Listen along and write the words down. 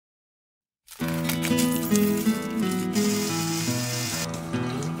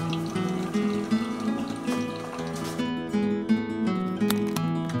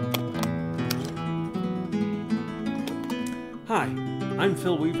I'm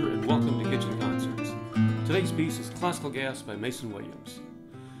Phil Weaver and welcome to Kitchen Concerts. Today's piece is Classical Gas by Mason Williams.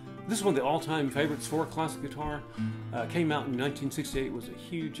 This is one of the all-time favorites for classical guitar. Came out in 1968, was a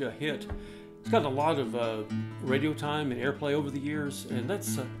huge hit. It's gotten a lot of radio time and airplay over the years, and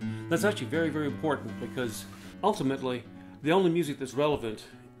that's actually very, very important because ultimately the only music that's relevant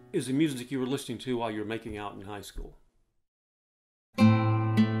is the music you were listening to while you were making out in high school.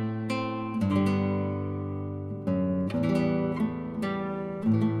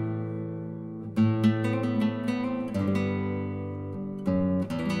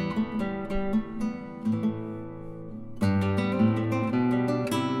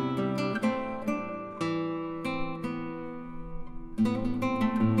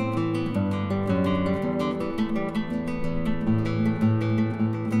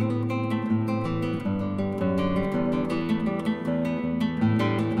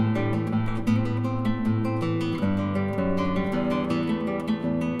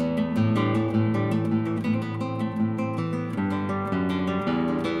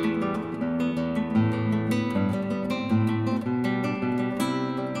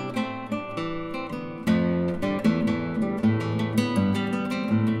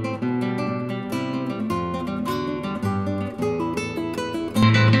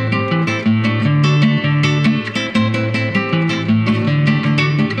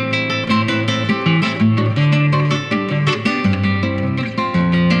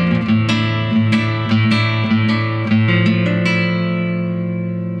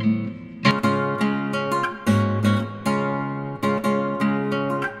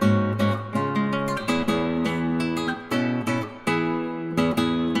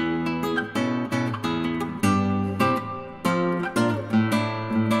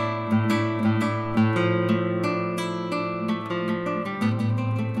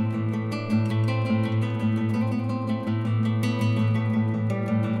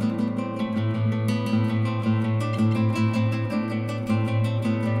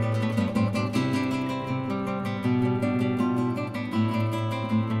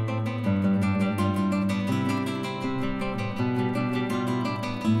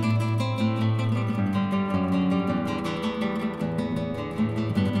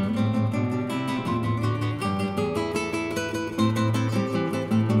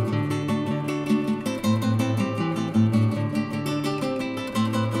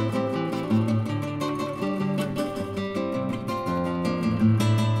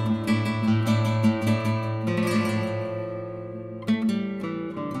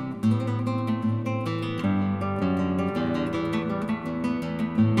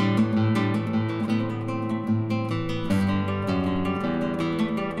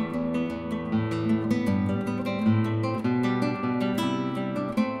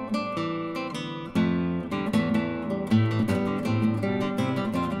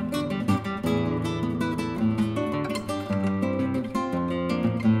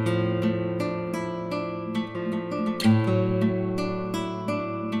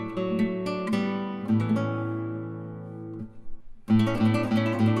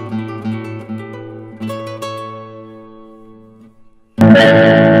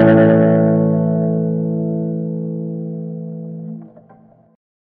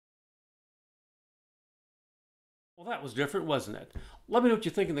 Well, that was different, wasn't it? Let me know what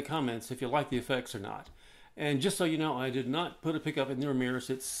you think in the comments if you like the effects or not. And just so you know, I did not put a pickup in the Ramirez.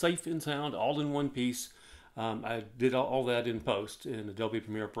 It's safe and sound, all in one piece. I did all that in post in Adobe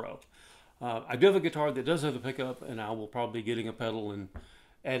Premiere Pro. I do have a guitar that does have a pickup, and I will probably be getting a pedal and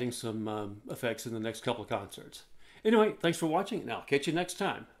adding some effects in the next couple of concerts. Anyway, thanks for watching, and I'll catch you next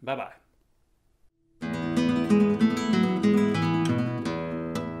time. Bye-bye.